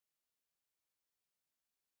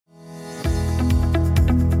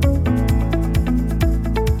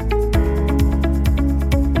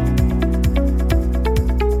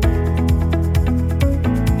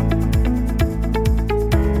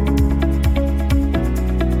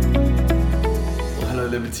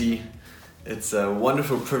It's a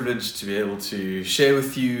wonderful privilege to be able to share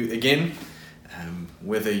with you again,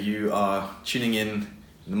 whether you are tuning in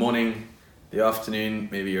the morning, the afternoon,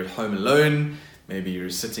 maybe you're at home alone, maybe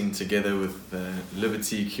you're sitting together with the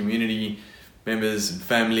Liberty community members and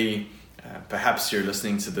family, perhaps you're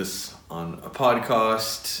listening to this on a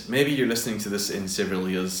podcast, maybe you're listening to this in several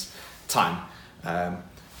years' time.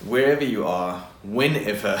 Wherever you are,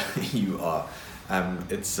 whenever you are,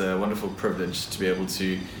 it's a wonderful privilege to be able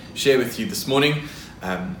to share with you this morning.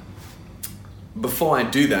 Before I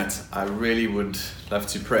do that, I really would love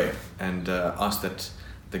to pray and ask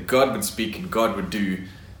that God would speak and God would do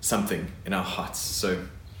something in our hearts. So,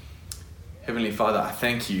 Heavenly Father, I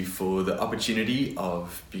thank you for the opportunity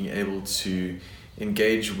of being able to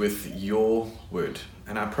engage with your word.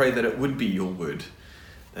 And I pray that it would be your word,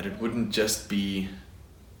 that it wouldn't just be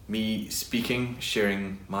me speaking,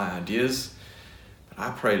 sharing my ideas. But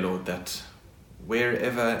I pray, Lord, that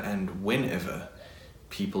wherever and whenever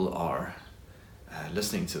people are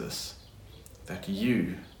listening to this, that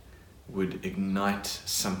you would ignite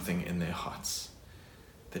something in their hearts,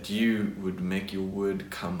 that you would make your word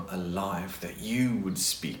come alive, that you would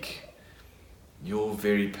speak your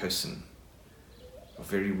very person, your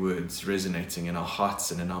very words resonating in our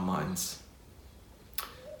hearts and in our minds.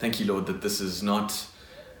 Thank you, Lord, that this is not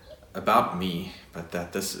about me, but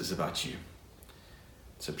that this is about you.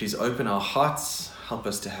 So please open our hearts, help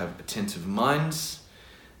us to have attentive minds,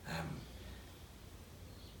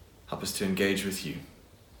 help us to engage with you.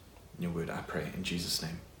 In your word, I pray in Jesus'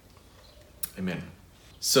 name. Amen.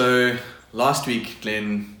 So last week,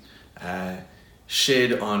 Glenn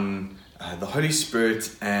shared on the Holy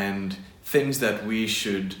Spirit and things that we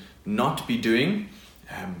should not be doing,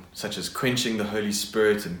 such as quenching the Holy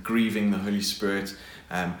Spirit and grieving the Holy Spirit.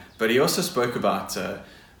 But he also spoke about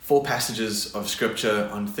 4 passages of scripture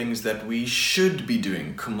on things that we should be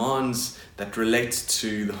doing, commands that relate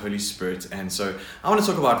to the Holy Spirit. And so I want to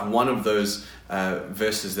talk about one of those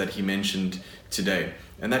verses that he mentioned today,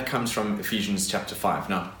 and that comes from Ephesians chapter 5.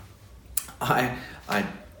 Now,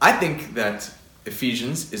 I think that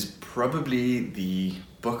Ephesians is probably the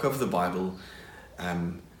book of the Bible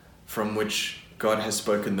from which God has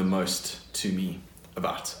spoken the most to me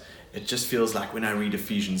about. It just feels like when I read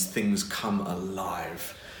Ephesians, things come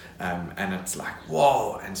alive. And it's like,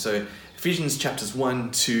 whoa. And so Ephesians chapters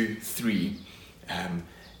 1, 2, 3,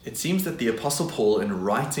 it seems that the Apostle Paul, in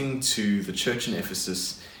writing to the church in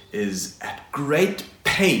Ephesus, is at great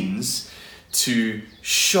pains to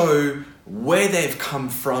show where they've come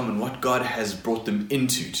from and what God has brought them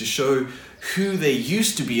into, to show who they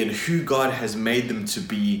used to be and who God has made them to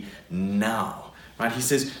be now. Right? He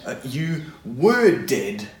says, you were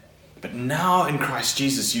dead, but now in Christ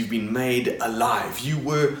Jesus you've been made alive. You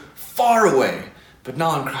were far away, but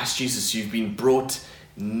now in Christ Jesus you've been brought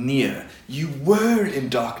near. You were in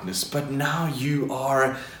darkness, but now you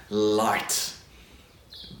are light.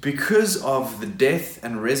 Because of the death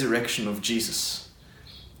and resurrection of Jesus,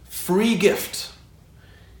 free gift,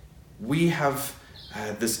 we have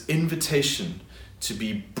this invitation to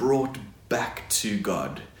be brought back to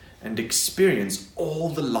God and experience all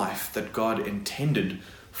the life that God intended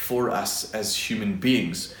for us as human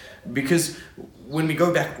beings. Because when we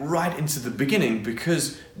go back right into the beginning,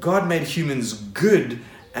 because God made humans good,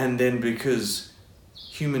 and then because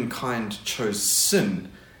humankind chose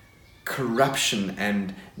sin, corruption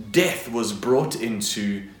and death was brought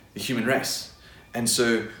into the human race. And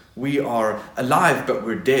so we are alive, but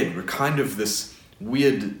we're dead. We're kind of this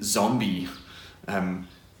weird zombie kind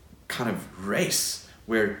of race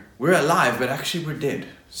where we're alive, but actually we're dead.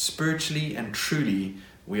 Spiritually and truly,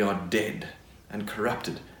 we are dead and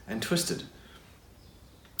corrupted and twisted.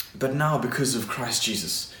 But now, because of Christ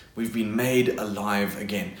Jesus, we've been made alive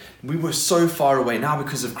again. We were so far away. Now,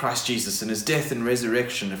 because of Christ Jesus and his death and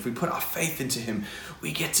resurrection, if we put our faith into him,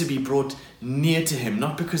 we get to be brought near to him,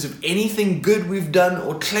 not because of anything good we've done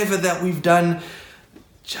or clever that we've done,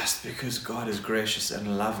 just because God is gracious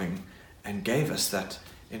and loving and gave us that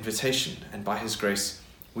invitation. And by his grace,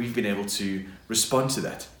 we've been able to respond to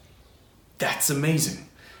that. That's amazing.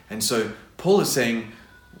 And so Paul is saying,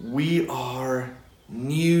 we are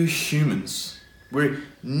new humans. We're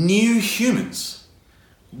new humans.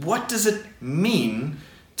 What does it mean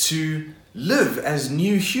to live as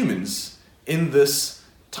new humans in this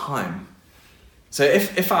time? So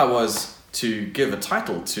if I was to give a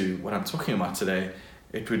title to what I'm talking about today,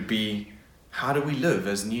 it would be, how do we live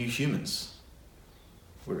as new humans?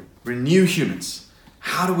 We're new humans.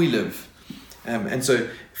 How do we live? And so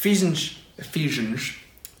Ephesians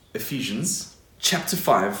chapter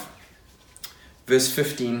 5, verse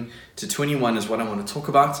 15 to 21 is what I want to talk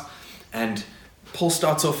about. And Paul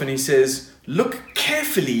starts off and he says, look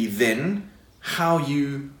carefully then how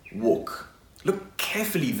you walk. Look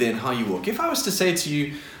carefully then how you walk. If I was to say to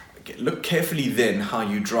you, look carefully then how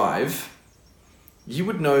you drive, you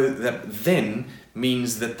would know that then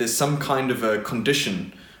means that there's some kind of a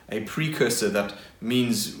condition, a precursor that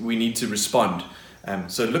means we need to respond.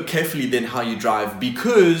 So look carefully then how you drive,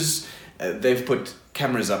 because they've put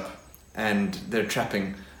cameras up and they're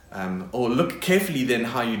trapping. Or look carefully then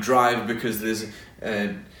how you drive, because there's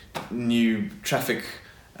new traffic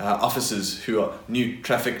officers who are new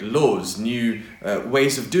traffic laws, new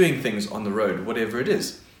ways of doing things on the road, whatever it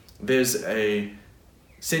is. There's a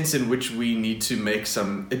sense in which we need to make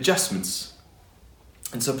some adjustments.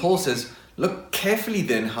 And so Paul says, look carefully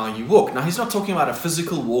then how you walk. Now, he's not talking about a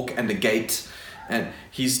physical walk and a gait, and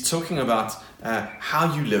he's talking about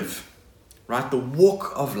how you live, right? The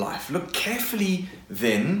walk of life. Look carefully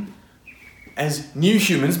then as new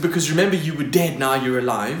humans, because remember, you were dead, now you're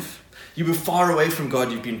alive. You were far away from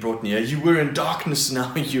God, you've been brought near. You were in darkness,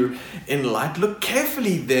 now you're in light. Look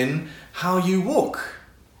carefully then how you walk.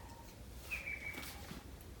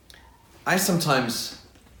 I sometimes,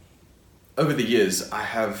 over the years, I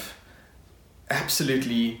have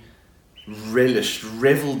absolutely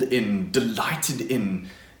reveled in, delighted in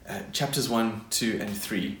chapters 1, 2, and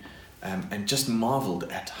 3, and just marveled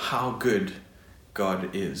at how good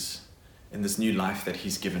God is in this new life that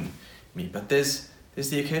He's given me. But there's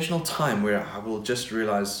the occasional time where I will just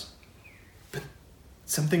realize, but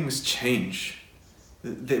something must change.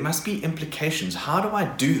 There must be implications. How do I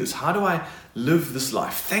do this? How do I live this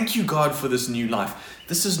life? Thank you, God, for this new life.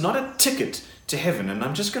 This is not a ticket to heaven, and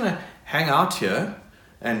I'm just going to hang out here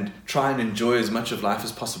and try and enjoy as much of life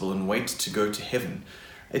as possible and wait to go to heaven.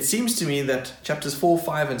 It seems to me that chapters 4,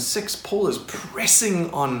 5, and 6, Paul is pressing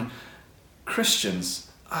on Christians,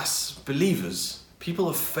 us, believers, people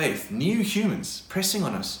of faith, new humans, pressing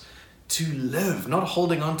on us to live, not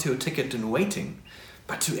holding on to a ticket and waiting,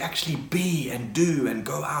 but to actually be and do and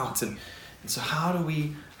go out. And so how do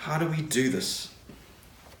we do this?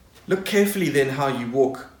 Look carefully then how you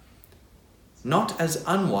walk, not as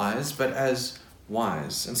unwise, but as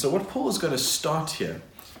wise. And so what Paul is going to start here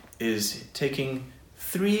is taking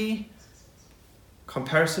 3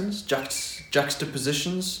 comparisons,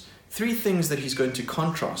 juxtapositions, 3 things that he's going to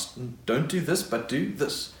contrast. Don't do this, but do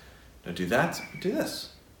this. Don't do that, do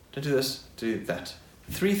this. Don't do this, do that.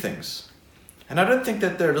 3 things. And I don't think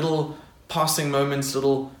that they're little passing moments,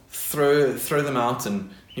 little throw them out and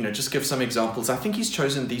just give some examples. I think he's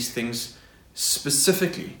chosen these things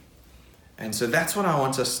specifically. And so that's what I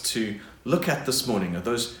want us to look at this morning, are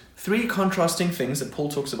those 3 contrasting things that Paul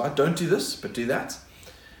talks about. Don't do this, but do that.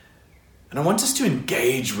 And I want us to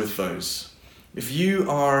engage with those. If you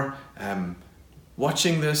are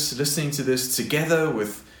watching this, listening to this together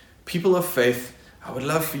with people of faith, I would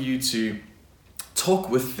love for you to talk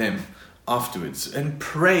with them afterwards and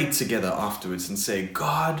pray together afterwards and say,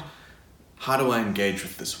 God, how do I engage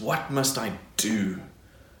with this? What must I do?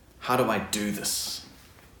 How do I do this?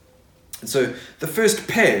 And so the first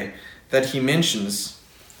pair that he mentions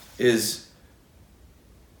is,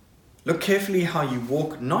 look carefully how you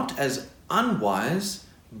walk, not as unwise,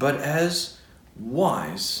 but as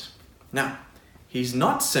wise. Now, he's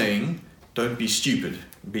not saying, don't be stupid,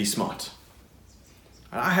 be smart.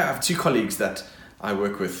 I have 2 colleagues that I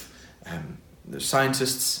work with. They're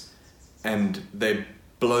scientists, and they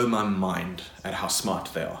blow my mind at how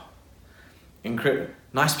smart they are. Incredible.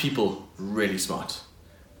 Nice people, really smart.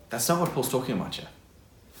 That's not what Paul's talking about here.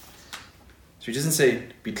 So he doesn't say,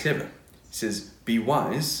 be clever. He says, be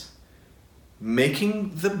wise,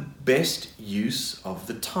 making the best use of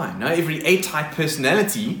the time. Now, every A-type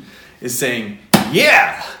personality is saying,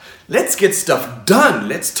 yeah, let's get stuff done.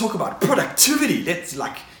 Let's talk about productivity. Let's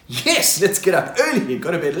get up early and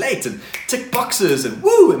go to bed late and tick boxes and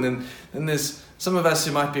woo. And then there's some of us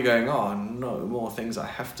who might be going, oh, no, more things I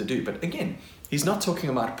have to do. But again, he's not talking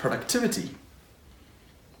about productivity.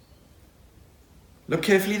 Look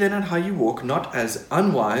carefully then at how you walk, not as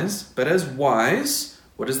unwise, but as wise.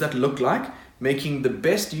 What does that look like? Making the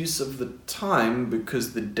best use of the time,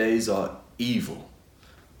 because the days are evil.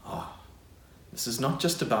 This is not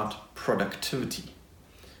just about productivity.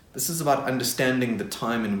 This is about understanding the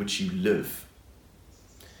time in which you live.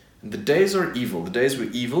 And the days are evil. The days were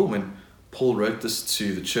evil when Paul wrote this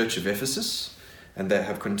to the church of Ephesus, and they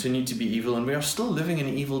have continued to be evil, and we are still living in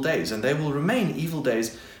evil days, and they will remain evil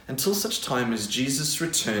days until such time as Jesus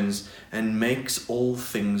returns and makes all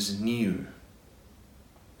things new.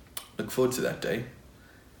 Look forward to that day.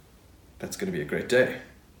 That's going to be a great day.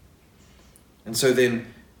 And so then,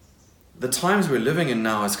 the times we're living in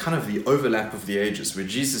now is kind of the overlap of the ages, where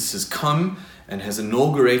Jesus has come and has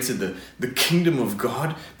inaugurated the kingdom of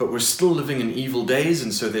God, but we're still living in evil days.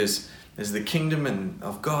 And so there's the kingdom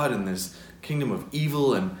of God and there's kingdom of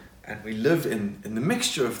evil, and we live in the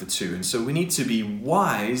mixture of the two. And so we need to be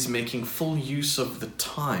wise, making full use of the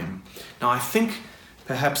time. Now, I think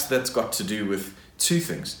perhaps that's got to do with two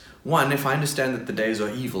things. One, if I understand that the days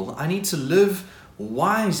are evil, I need to live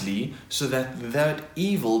wisely so that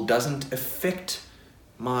evil doesn't affect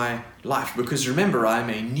my life. Because remember, I'm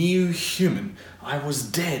a new human. I was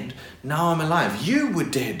dead, now I'm alive. You were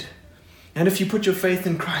dead. And if you put your faith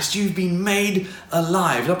in Christ, you've been made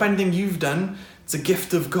alive. Not by anything you've done, it's a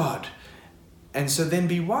gift of God. And so then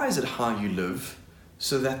be wise at how you live,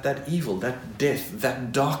 so that evil, that death,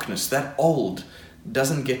 that darkness, that old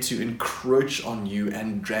doesn't get to encroach on you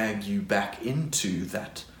and drag you back into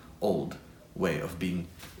that old way of being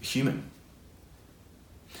human.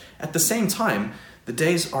 At the same time, the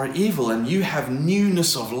days are evil and you have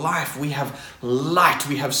newness of life. We have light.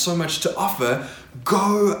 We have so much to offer.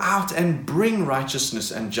 Go out and bring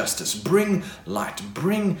righteousness and justice. Bring light.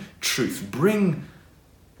 Bring truth. Bring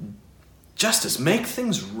justice. Make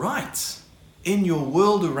things right in your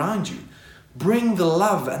world around you. Bring the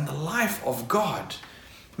love and the life of God.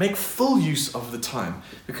 Make full use of the time,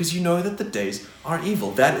 because you know that the days are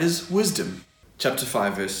evil. That is wisdom. Chapter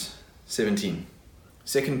 5, verse 17.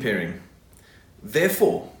 Second pairing.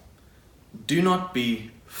 Therefore, do not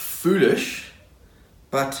be foolish,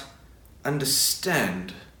 but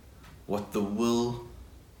understand what the will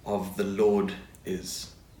of the Lord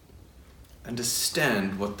is.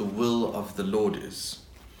 Understand what the will of the Lord is.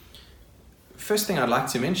 First thing I'd like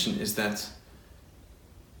to mention is that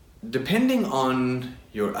depending on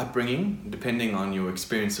your upbringing, depending on your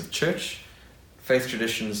experience of church, faith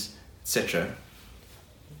traditions, etc.,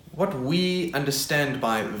 what we understand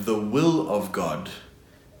by the will of God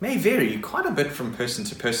may vary quite a bit from person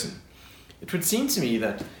to person. It would seem to me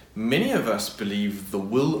that many of us believe the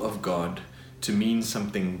will of God to mean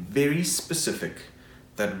something very specific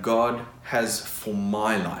that God has for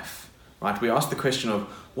my life. Right? We ask the question of,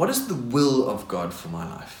 what is the will of God for my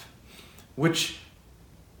life? Which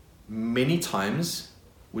many times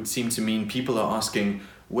would seem to mean people are asking,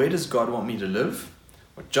 where does God want me to live?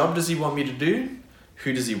 What job does He want me to do?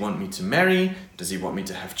 Who does He want me to marry? Does He want me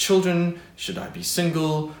to have children? Should I be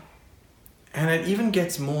single? And it even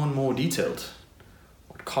gets more and more detailed.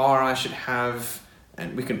 What car I should have,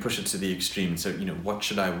 and we can push it to the extreme. So, what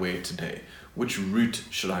should I wear today? Which route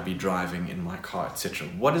should I be driving in my car, etc.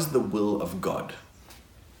 What is the will of God?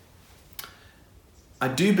 I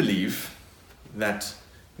do believe that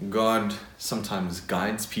God sometimes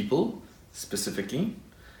guides people specifically.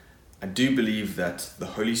 I do believe that the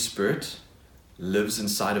Holy Spirit lives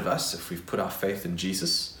inside of us if we've put our faith in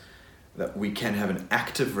Jesus, that we can have an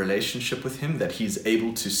active relationship with Him, that He's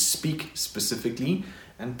able to speak specifically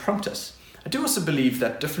and prompt us. I do also believe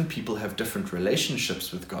that different people have different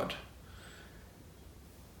relationships with God.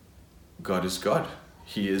 God is God.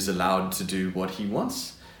 He is allowed to do what He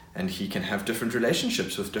wants, and He can have different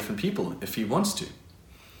relationships with different people if He wants to.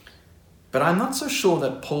 But I'm not so sure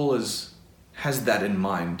that Paul has that in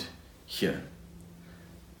mind here.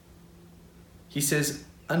 He says,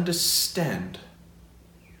 understand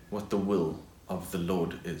what the will of the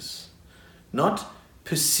Lord is. Not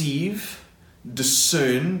perceive,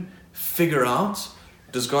 discern, figure out,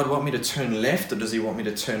 does God want me to turn left or does He want me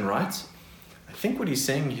to turn right? I think what he's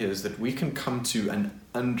saying here is that we can come to an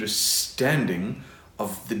understanding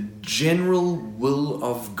of the general will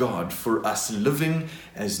of God for us living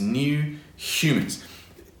as new humans.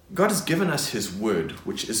 God has given us His word,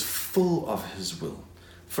 which is full of His will.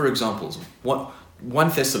 For example, 1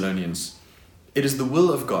 Thessalonians, it is the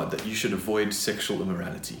will of God that you should avoid sexual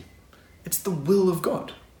immorality. It's the will of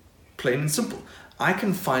God, plain and simple. I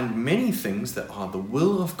can find many things that are the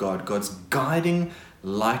will of God, God's guiding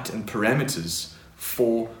light and parameters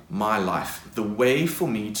for my life, the way for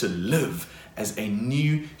me to live as a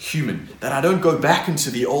new human, that I don't go back into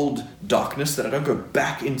the old darkness, that I don't go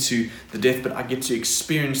back into the death, but I get to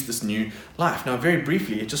experience this new life. Now, very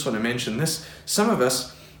briefly, I just want to mention this. Some of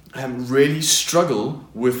us really struggle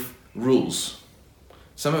with rules.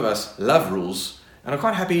 Some of us love rules and are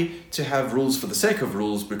quite happy to have rules for the sake of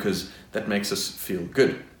rules because that makes us feel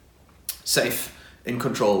good, safe, in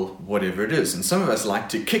control, whatever it is. And some of us like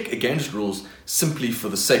to kick against rules simply for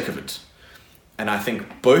the sake of it. And I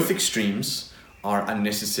think both extremes are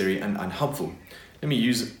unnecessary and unhelpful. Let me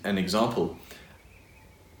use an example.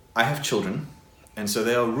 I have children, and so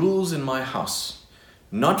there are rules in my house,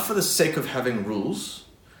 not for the sake of having rules.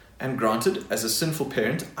 And granted, as a sinful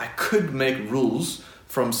parent, I could make rules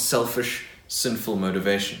from selfish, sinful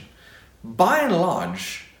motivation. By and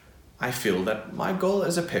large, I feel that my goal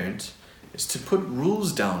as a parent is to put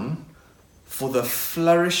rules down for the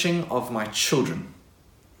flourishing of my children,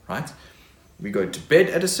 right? We go to bed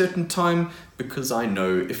at a certain time because I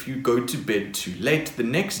know if you go to bed too late, the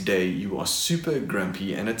next day you are super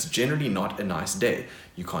grumpy and it's generally not a nice day.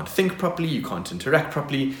 You can't think properly, you can't interact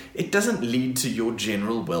properly. It doesn't lead to your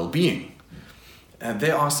general well-being. And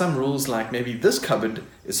there are some rules like maybe this cupboard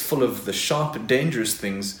is full of the sharp, dangerous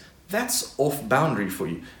things. That's off boundary for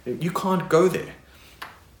you. You can't go there.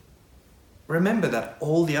 Remember that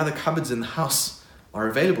all the other cupboards in the house are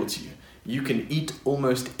available to you. You can eat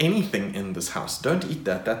almost anything in this house. Don't eat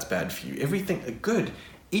that, that's bad for you. Everything good,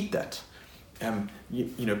 eat that.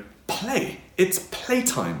 Play. It's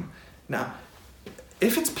playtime. Now,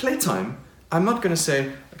 if it's playtime, I'm not going to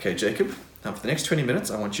say, okay, Jacob, now for the next 20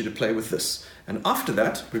 minutes, I want you to play with this. And after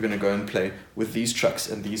that, we're going to go and play with these trucks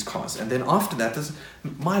and these cars. And then after that,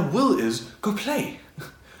 my will is go play.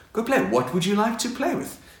 Go play. What would you like to play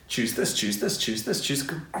with? Choose this, choose this, choose this, choose.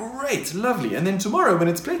 Great, lovely. And then tomorrow when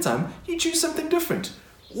it's playtime, you choose something different.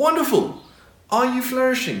 Wonderful. Are you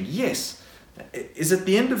flourishing? Yes. Is it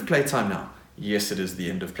the end of playtime now? Yes, it is the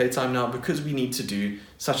end of playtime now because we need to do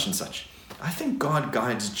such and such. I think God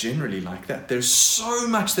guides generally like that. There's so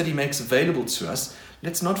much that He makes available to us.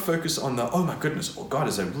 Let's not focus on oh my goodness, God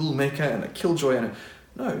is a rule maker and a killjoy.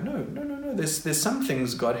 No. There's some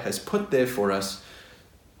things God has put there for us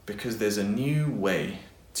because there's a new way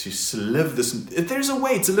to live this. There's a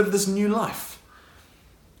way to live this new life.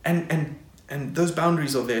 And those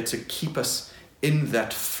boundaries are there to keep us in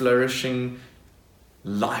that flourishing,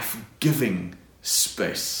 life-giving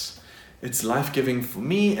space. It's life-giving for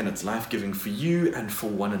me and it's life-giving for you and for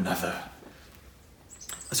one another.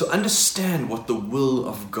 So understand what the will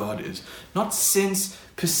of God is. Not sense,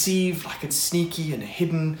 perceive like it's sneaky and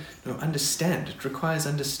hidden. No, understand. It requires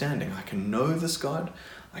understanding. I can know this God.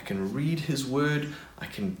 I can read His word. I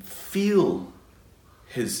can feel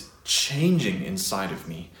His changing inside of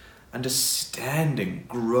me. Understanding,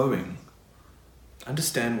 growing.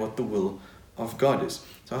 Understand what the will of God is.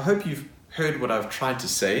 So I hope you've heard what I've tried to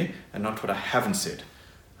say and not what I haven't said.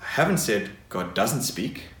 I haven't said God doesn't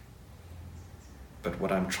speak. But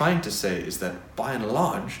what I'm trying to say is that by and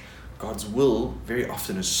large, God's will very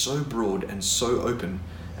often is so broad and so open,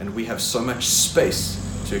 and we have so much space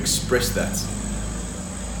to express that.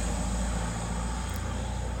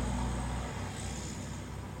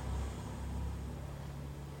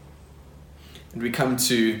 And we come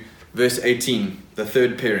to verse 18, the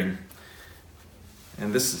third pairing.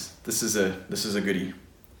 And this is a goodie.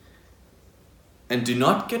 And do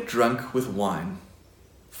not get drunk with wine,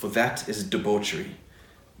 for that is debauchery,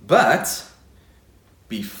 but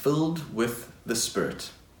be filled with the Spirit.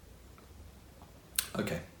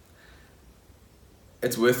 Okay.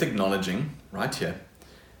 It's worth acknowledging right here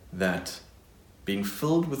that being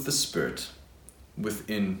filled with the Spirit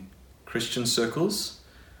within Christian circles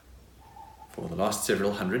for the last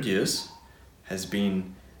several hundred years has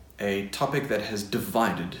been a topic that has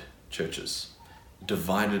divided churches,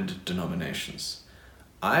 divided denominations.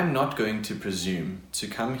 I'm not going to presume to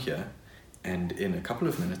come here and in a couple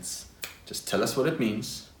of minutes just tell us what it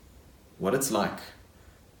means, what it's like,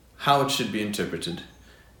 how it should be interpreted,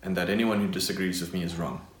 and that anyone who disagrees with me is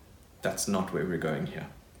wrong. That's not where we're going here.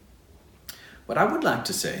 What I would like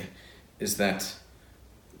to say is that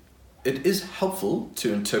it is helpful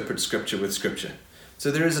to interpret Scripture with Scripture. So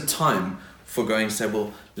there is a time for going and say,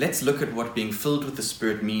 well, let's look at what being filled with the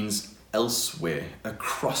Spirit means elsewhere,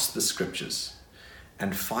 across the Scriptures,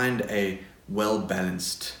 and find a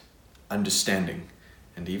well-balanced understanding.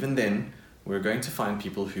 And even then, we're going to find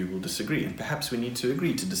people who will disagree. And perhaps we need to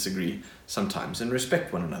agree to disagree sometimes and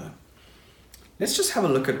respect one another. Let's just have a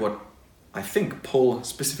look at what I think Paul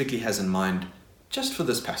specifically has in mind just for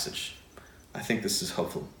this passage. I think this is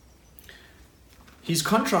helpful. He's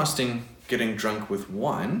contrasting getting drunk with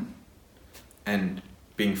wine and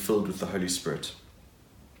being filled with the Holy Spirit.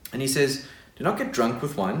 And he says, do not get drunk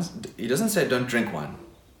with wine. He doesn't say don't drink wine,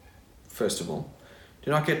 first of all.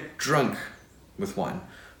 Do not get drunk with wine,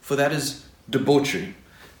 for that is debauchery.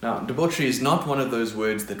 Now, debauchery is not one of those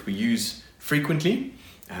words that we use frequently,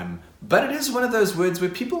 but it is one of those words where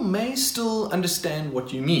people may still understand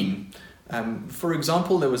what you mean. For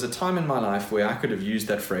example, there was a time in my life where I could have used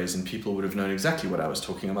that phrase and people would have known exactly what I was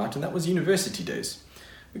talking about, and that was university days.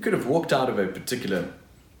 We could have walked out of a particular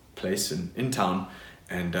place in town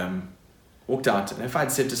and walked out, and if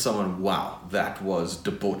I'd said to someone, wow, that was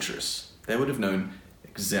debaucherous, they would have known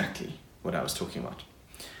exactly what I was talking about.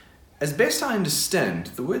 as best I understand,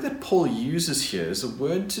 the word that Paul uses here is a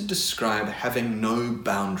word to describe having no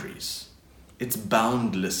boundaries. It's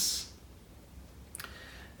boundless.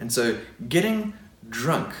 And so getting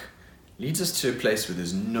drunk leads us to a place where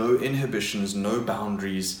there's no inhibitions, no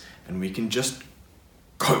boundaries, and we can just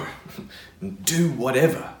go and do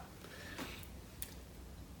whatever.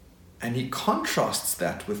 And he contrasts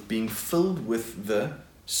that with being filled with the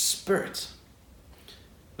Spirit.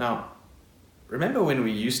 Now, remember when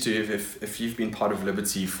we used to, if you've been part of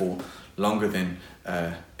Liberty for longer than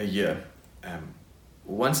a year,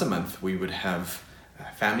 once a month we would have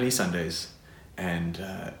family Sundays and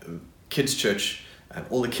kids' church, and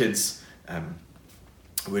all the kids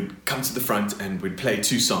would come to the front and would play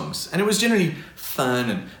 2 songs. And it was generally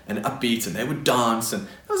fun and upbeat, and they would dance, and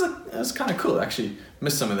it was kind of cool. I actually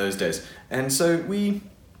missed some of those days. And so we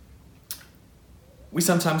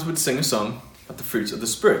sometimes would sing a song about the fruits of the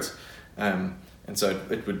Spirit. And so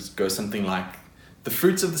it would go something like, the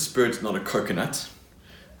fruits of the Spirit, not a coconut.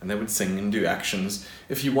 And they would sing and do actions.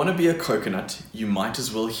 If you want to be a coconut, you might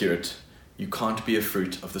as well hear it. You can't be a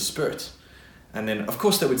fruit of the Spirit. And then, of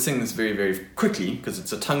course, they would sing this very, very quickly because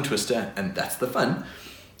it's a tongue twister, and that's the fun.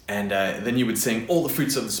 And then you would sing all the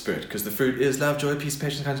fruits of the Spirit, because the fruit is love, joy, peace,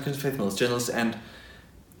 patience, kindness, goodness, faithfulness, gentleness, and...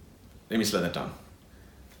 Let me slow that down.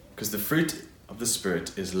 Because the fruit of the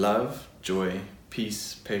Spirit is love, joy,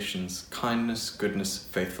 peace, patience, kindness, goodness,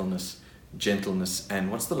 faithfulness, gentleness,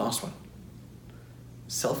 and what's the last one?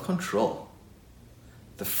 Self-control.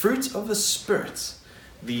 The fruit of the Spirit,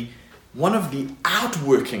 one of the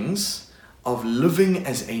outworkings of living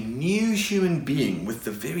as a new human being with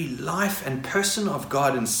the very life and person of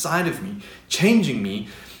God inside of me, changing me,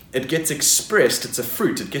 it gets expressed, it's a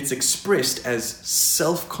fruit, it gets expressed as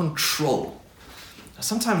self-control. Now,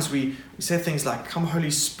 sometimes we say things like, come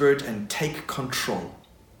Holy Spirit and take control.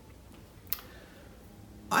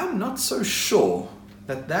 I'm not so sure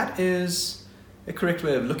that is a correct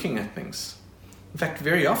way of looking at things. In fact,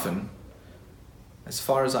 very often, as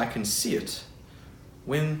far as I can see it,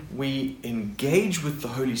 when we engage with the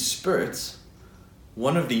Holy Spirit,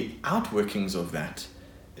 one of the outworkings of that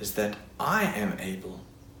is that I am able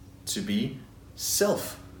to be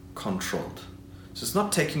self-controlled. So it's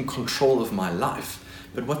not taking control of my life,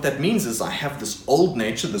 but what that means is I have this old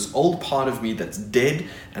nature, this old part of me that's dead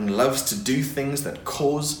and loves to do things that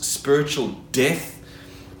cause spiritual death,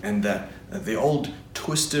 and that the old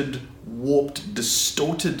twisted, warped,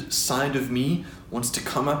 distorted side of me wants to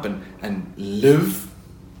come up and live.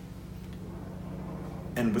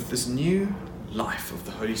 And with this new life of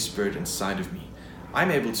the Holy Spirit inside of me,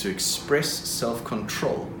 I'm able to express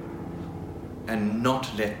self-control and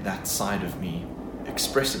not let that side of me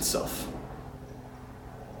express itself.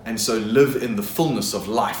 And so live in the fullness of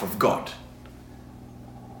life of God.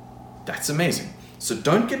 That's amazing. So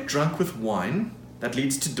don't get drunk with wine. That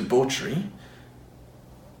leads to debauchery,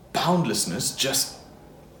 boundlessness, just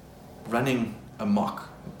running amok,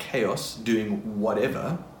 chaos, doing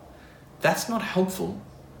whatever. That's not helpful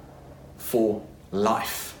for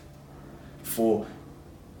life, for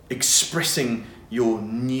expressing your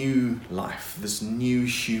new life, this new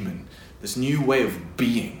human, this new way of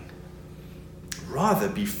being. Rather,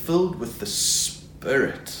 be filled with the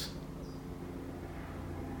Spirit.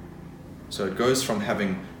 So it goes from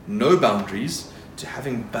having no boundaries to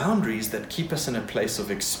having boundaries that keep us in a place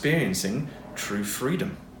of experiencing true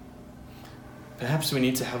freedom. Perhaps we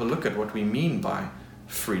need to have a look at what we mean by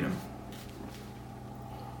freedom.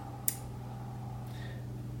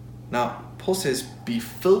 Now, Paul says, be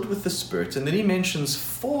filled with the Spirit, and then he mentions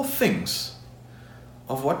 4 things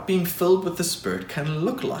of what being filled with the Spirit can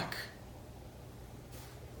look like.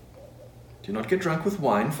 Do not get drunk with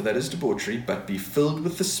wine, for that is debauchery, but be filled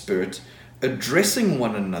with the Spirit, addressing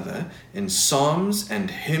one another in psalms and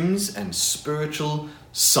hymns and spiritual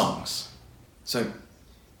songs. So,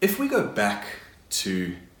 if we go back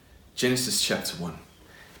to Genesis chapter 1,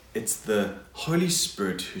 it's the Holy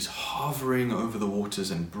Spirit who's hovering over the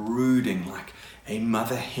waters and brooding like a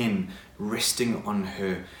mother hen resting on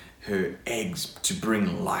her eggs to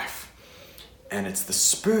bring life. And it's the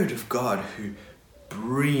Spirit of God who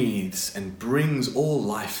breathes and brings all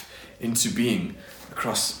life into being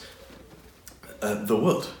across the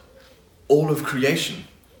world, all of creation.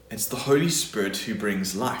 It's the Holy Spirit who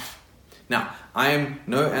brings life. Now, I am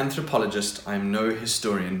no anthropologist, I am no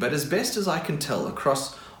historian, but as best as I can tell,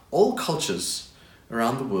 across all cultures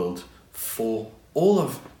around the world, for all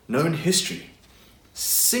of known history,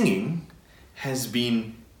 singing has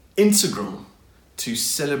been integral to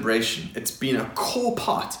celebration. It's been a core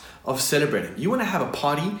part of celebrating. You want to have a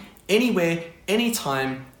party, Anywhere,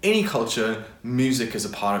 anytime, any culture, music is a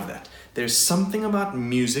part of that. There's something about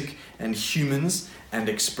music and humans and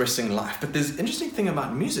expressing life. But the interesting thing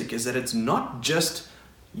about music is that it's not just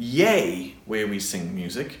yay where we sing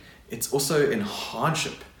music, it's also in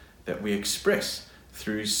hardship that we express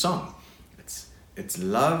through song. It's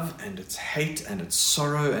love and it's hate and it's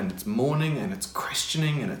sorrow and it's mourning and it's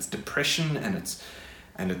questioning and it's depression and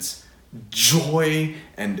it's joy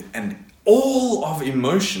and all of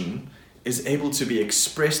emotion is able to be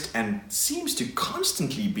expressed and seems to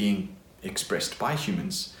constantly being expressed by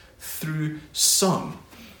humans through song.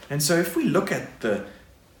 And so if we look at the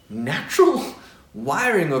natural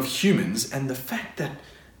wiring of humans and the fact that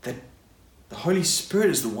the Holy Spirit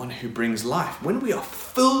is the one who brings life. When we are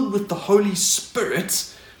filled with the Holy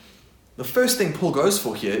Spirit, the first thing Paul goes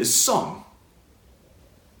for here is song.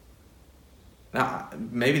 Now,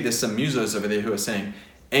 maybe there's some musos over there who are saying,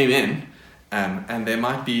 amen. And there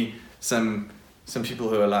might be some people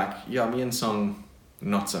who are like, yeah, me and song,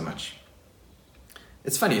 not so much.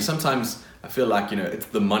 It's funny, sometimes I feel like, it's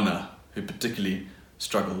the mana who particularly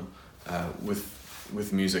struggle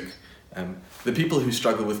with music. The people who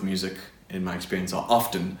struggle with music, in my experience, are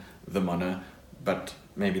often the mana, but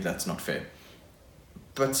maybe that's not fair.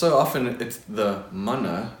 But so often it's the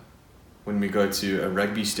mana, when we go to a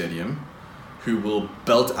rugby stadium, who will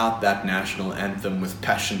belt out that national anthem with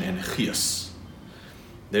passion and gees.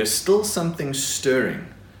 There's still something stirring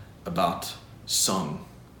about song.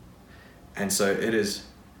 And so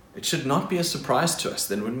it should not be a surprise to us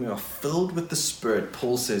that when we are filled with the Spirit,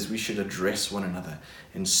 Paul says we should address one another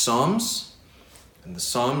in psalms, and the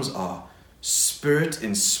psalms are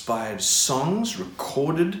Spirit-inspired songs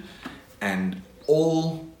recorded, and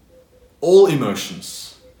all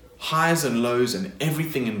emotions, highs and lows and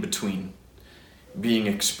everything in between, being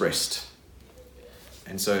expressed.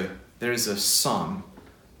 And so there is a psalm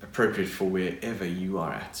appropriate for wherever you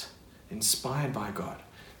are at, inspired by God,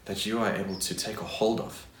 that you are able to take a hold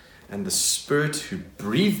of. And the Spirit who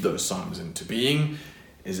breathed those psalms into being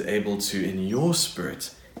is able to, in your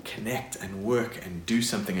spirit, connect and work and do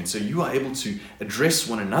something. And so you are able to address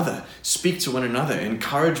one another, speak to one another,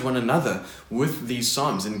 encourage one another with these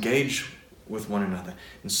psalms, engage with one another.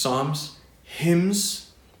 In psalms, hymns,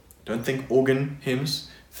 don't think organ hymns,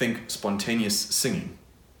 think spontaneous singing.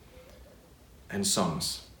 And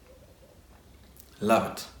songs.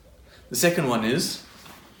 Love it. The second one is,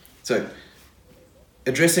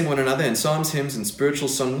 addressing one another in psalms, hymns, and spiritual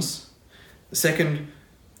songs. The second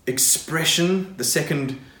expression, the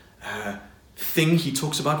second thing he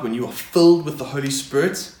talks about when you are filled with the Holy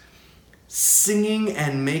Spirit, singing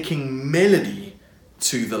and making melody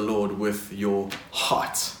to the Lord with your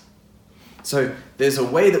heart. So there's a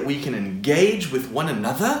way that we can engage with one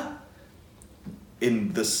another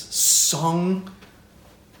in this song,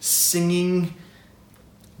 singing,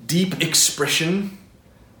 deep expression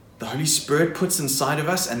the Holy Spirit puts inside of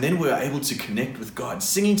us, and then we are able to connect with God,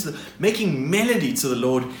 making melody to the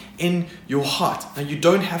Lord in your heart. Now, you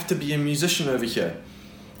don't have to be a musician over here.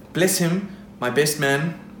 Bless him, my best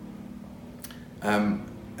man,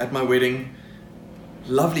 at my wedding,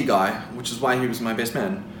 lovely guy, which is why he was my best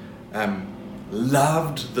man,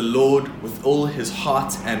 loved the Lord with all his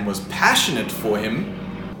heart and was passionate for him.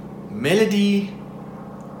 Melody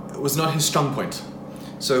was not his strong point.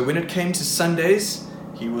 So when it came to Sundays,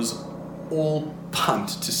 he was all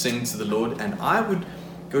pumped to sing to the Lord, and I would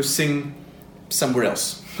go sing somewhere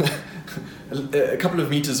else, a couple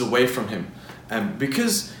of meters away from him,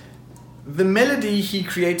 because the melody he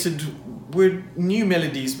created were new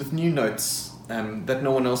melodies with new notes that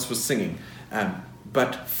no one else was singing,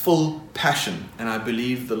 but full passion, and I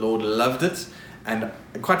believe the Lord loved it, and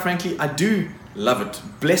quite frankly, I do love it.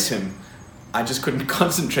 Bless him. I just couldn't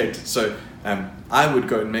concentrate, so I would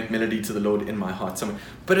go and make melody to the Lord in my heart somewhere.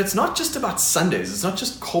 But it's not just about Sundays. It's not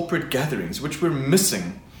just corporate gatherings, which we're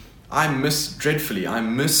missing. I miss dreadfully. I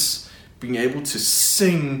miss being able to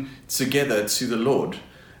sing together to the Lord.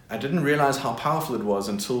 I didn't realize how powerful it was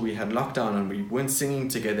until we had lockdown and we weren't singing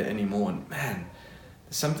together anymore. And man,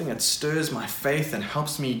 it's something that stirs my faith and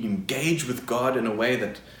helps me engage with God in a way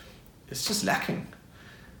that is just lacking.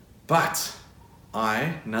 But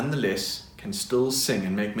I, nonetheless, can still sing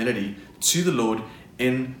and make melody to the Lord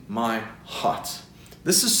in my heart.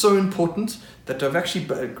 This is so important that I've actually,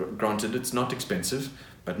 granted it's not expensive,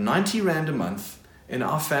 but 90 Rand a month in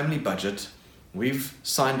our family budget, we've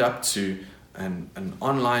signed up to an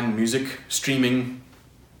online music streaming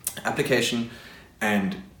application,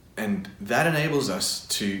 and that enables us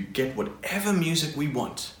to get whatever music we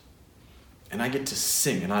want. And I get to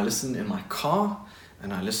sing, and I listen in my car,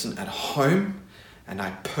 and I listen at home, and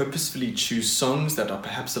I purposefully choose songs that are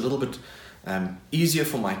perhaps a little bit easier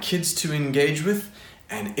for my kids to engage with,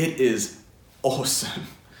 and it is awesome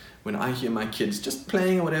when I hear my kids just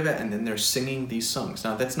playing or whatever, and then they're singing these songs.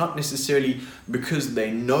 Now, that's not necessarily because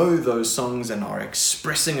they know those songs and are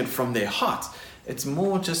expressing it from their heart. It's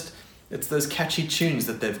more just, it's those catchy tunes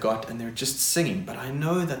that they've got and they're just singing. But I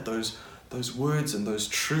know that those words and those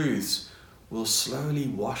truths will slowly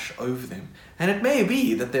wash over them. And it may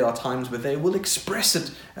be that there are times where they will express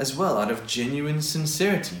it as well out of genuine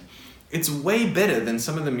sincerity. It's way better than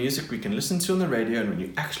some of the music we can listen to on the radio, and when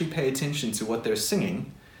you actually pay attention to what they're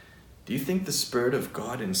singing, do you think the Spirit of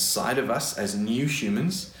God inside of us as new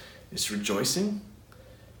humans is rejoicing,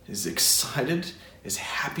 is excited, is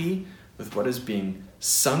happy with what is being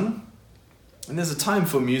sung? And there's a time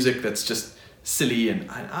for music that's just silly,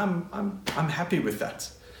 and I'm happy with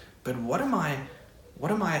that. But what am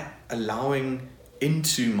I allowing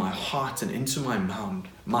into my heart and into my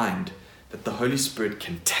mind that the Holy Spirit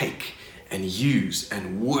can take and use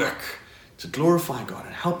and work to glorify God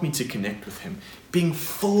and help me to connect with Him? Being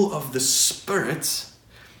full of the Spirit,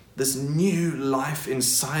 this new life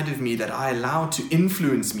inside of me that I allow to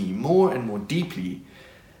influence me more and more deeply.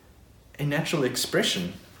 A natural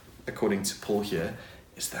expression, according to Paul here,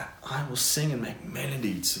 is that I will sing and make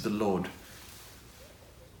melody to the Lord.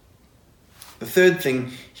 The third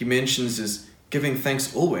thing he mentions is giving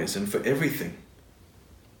thanks always and for everything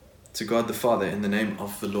to God the Father in the name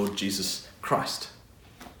of the Lord Jesus Christ.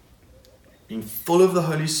 Being full of the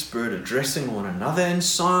Holy Spirit, addressing one another in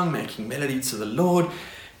song, making melody to the Lord,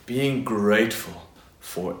 being grateful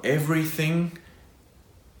for everything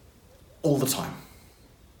all the time.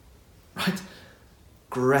 Right?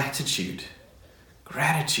 Gratitude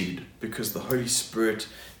because the Holy Spirit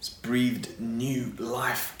has breathed new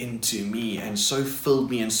life into me and so filled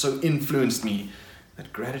me and so influenced me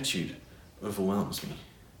that gratitude overwhelms me.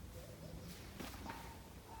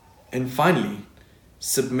 And finally,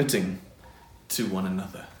 submitting to one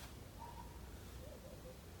another.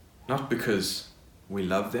 Not because we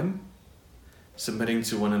love them, submitting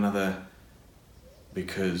to one another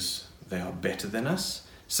because they are better than us,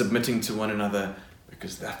 submitting to one another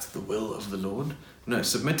because that's the will of the Lord. No,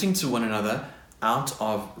 submitting to one another out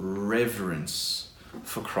of reverence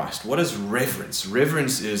for Christ. What is reverence?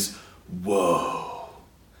 Reverence is, whoa.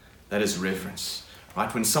 That is reverence,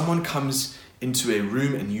 right? When someone comes into a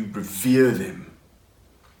room and you revere them,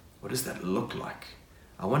 what does that look like?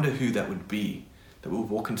 I wonder who that would be, that would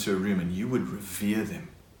walk into a room and you would revere them.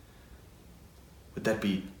 Would that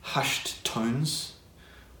be hushed tones?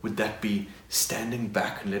 Would that be standing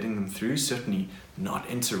back and letting them through? Certainly not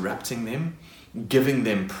interrupting them, giving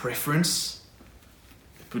them preference.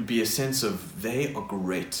 It would be a sense of they are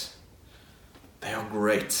great. They are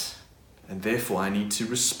great. And therefore I need to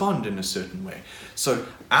respond in a certain way. So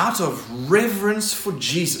out of reverence for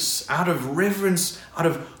Jesus, out of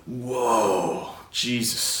whoa,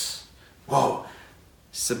 Jesus, whoa,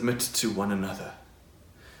 submit to one another.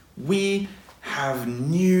 We have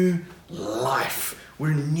new life.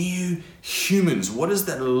 We're new humans. What does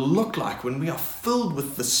that look like when we are filled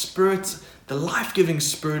with the Spirit, the life-giving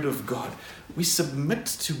Spirit of God? We submit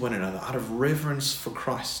to one another out of reverence for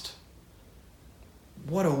Christ.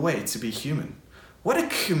 What a way to be human. What a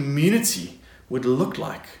community would look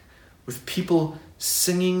like with people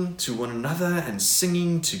singing to one another and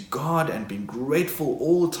singing to God and being grateful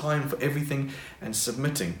all the time for everything and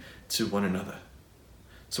submitting to one another.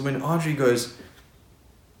 So when Audrey goes,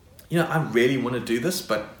 I really want to do this,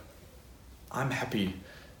 but I'm happy,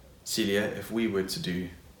 Celia, if we were to do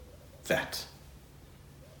that.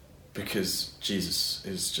 Because Jesus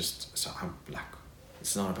is just, so I'm like,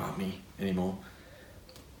 it's not about me anymore.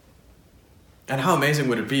 And how amazing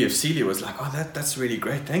would it be if Celia was like, oh, that's really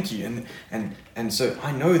great, thank you. And so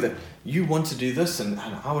I know that you want to do this, and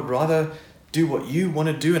I would rather do what you want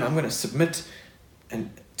to do, and I'm going to submit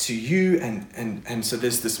to you, and so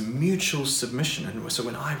there's this mutual submission. And so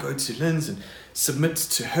when I go to Lynn's and submit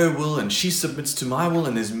to her will, and she submits to my will,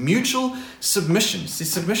 and there's mutual submission. See,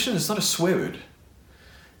 submission is not a swear word.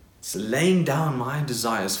 It's laying down my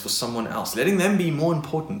desires for someone else, letting them be more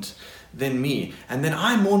important than me, and then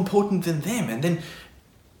I'm more important than them, and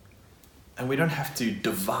we don't have to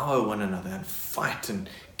devour one another and fight and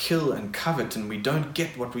kill and covet, and we don't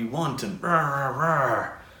get what we want and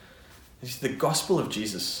The gospel of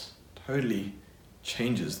Jesus totally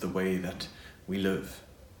changes the way that we live.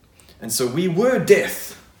 And so we were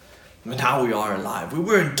death, but now we are alive. We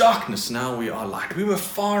were in darkness, now we are light. We were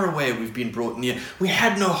far away, we've been brought near. We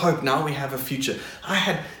had no hope, now we have a future. I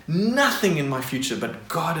had nothing in my future, but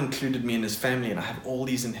God included me in His family, and I have all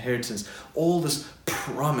these inheritance, all this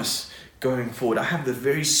promise going forward. I have the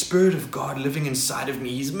very Spirit of God living inside of me.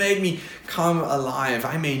 He's made me come alive.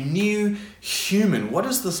 I'm a new human. What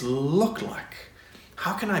does this look like?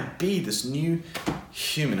 How can I be this new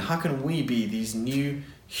human? How can we be these new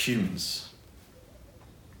humans?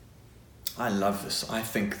 I love this. I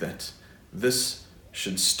think that this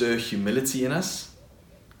should stir humility in us,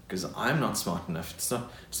 because I'm not smart enough. It's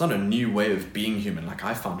not a new way of being human. Like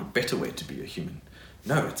I found a better way to be a human.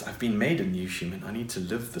 No, I've been made a new human. I need to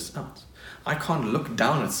live this out. I can't look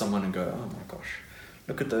down at someone and go, oh my gosh,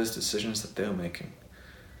 look at those decisions that they're making.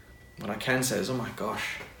 What I can say is, oh my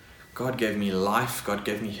gosh, God gave me life. God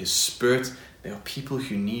gave me His Spirit. There are people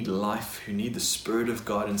who need life, who need the Spirit of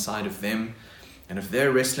God inside of them. And if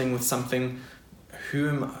they're wrestling with something,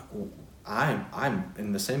 I'm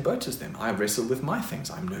in the same boat as them. I wrestle with my things.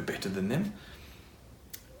 I'm no better than them.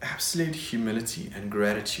 Absolute humility and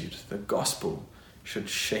gratitude. The gospel should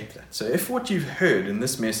shape that. So if what you've heard in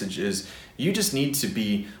this message is you just need to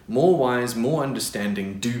be more wise, more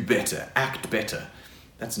understanding, do better, act better,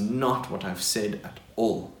 that's not what I've said at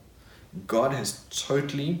all. God has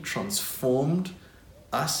totally transformed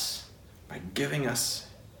us by giving us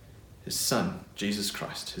His Son, Jesus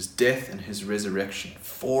Christ, His death and His resurrection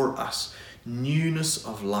for us. Newness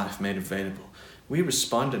of life made available. We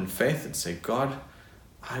respond in faith and say, God,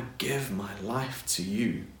 I give my life to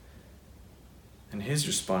you. And His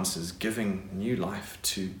response is giving new life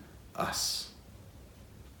to us.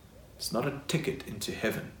 It's not a ticket into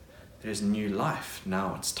heaven. There's new life.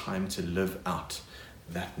 Now it's time to live out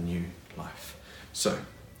that new life. So,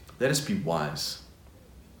 let us be wise,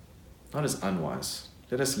 not as unwise.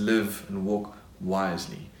 Let us live and walk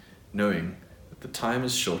wisely, knowing that the time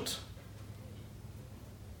is short,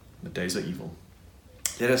 the days are evil.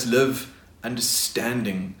 Let us live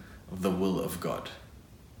understanding of the will of God.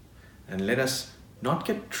 And let us not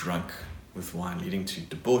get drunk with wine, leading to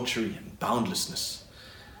debauchery and boundlessness,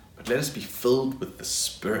 but let us be filled with the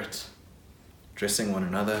Spirit, addressing one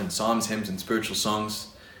another in psalms, hymns, and spiritual songs,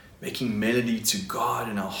 making melody to God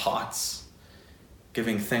in our hearts,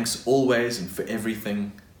 giving thanks always and for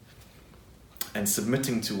everything, and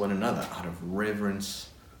submitting to one another out of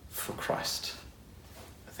reverence for Christ.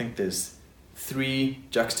 I think there's 3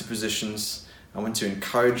 juxtapositions I want to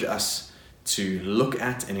encourage us to look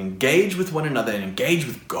at and engage with one another and engage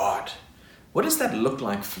with God. What does that look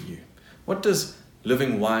like for you? What does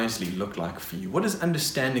living wisely look like for you? What does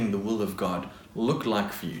understanding the will of God look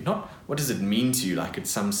like for you? Not what does it mean to you like it's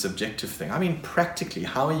some subjective thing. I mean practically,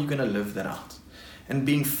 how are you going to live that out? And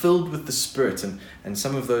being filled with the Spirit and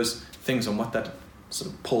some of those things on what that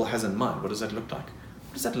sort of Paul has in mind. What does that look like?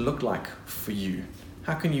 What does that look like for you?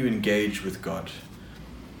 How can you engage with God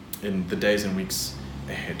in the days and weeks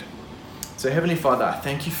ahead? So Heavenly Father, I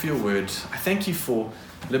thank you for your word. I thank you for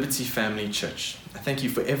Liberty Family Church. I thank you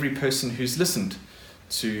for every person who's listened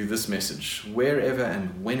to this message, wherever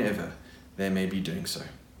and whenever they may be doing so.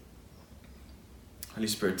 Holy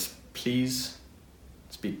Spirit, please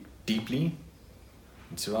speak deeply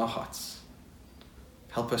into our hearts.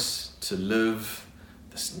 Help us to live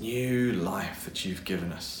this new life that you've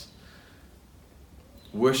given us.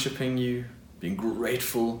 Worshipping you, being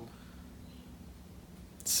grateful,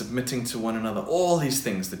 submitting to one another, all these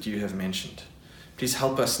things that you have mentioned. Please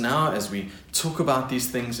help us now as we talk about these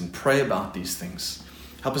things and pray about these things.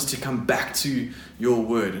 Help us to come back to your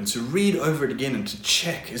word and to read over it again and to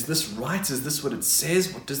check, is this right? Is this what it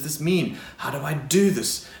says? What does this mean? How do I do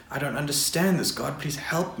this? I don't understand this. God, please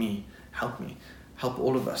help me. Help me. Help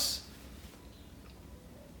all of us.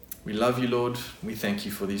 We love you, Lord. We thank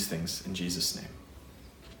you for these things in Jesus' name.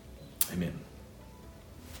 Amen.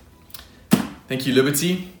 Thank you,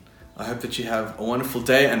 Liberty. I hope that you have a wonderful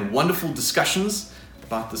day and wonderful discussions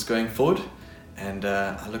about this going forward. And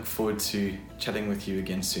I look forward to chatting with you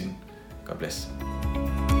again soon. God bless.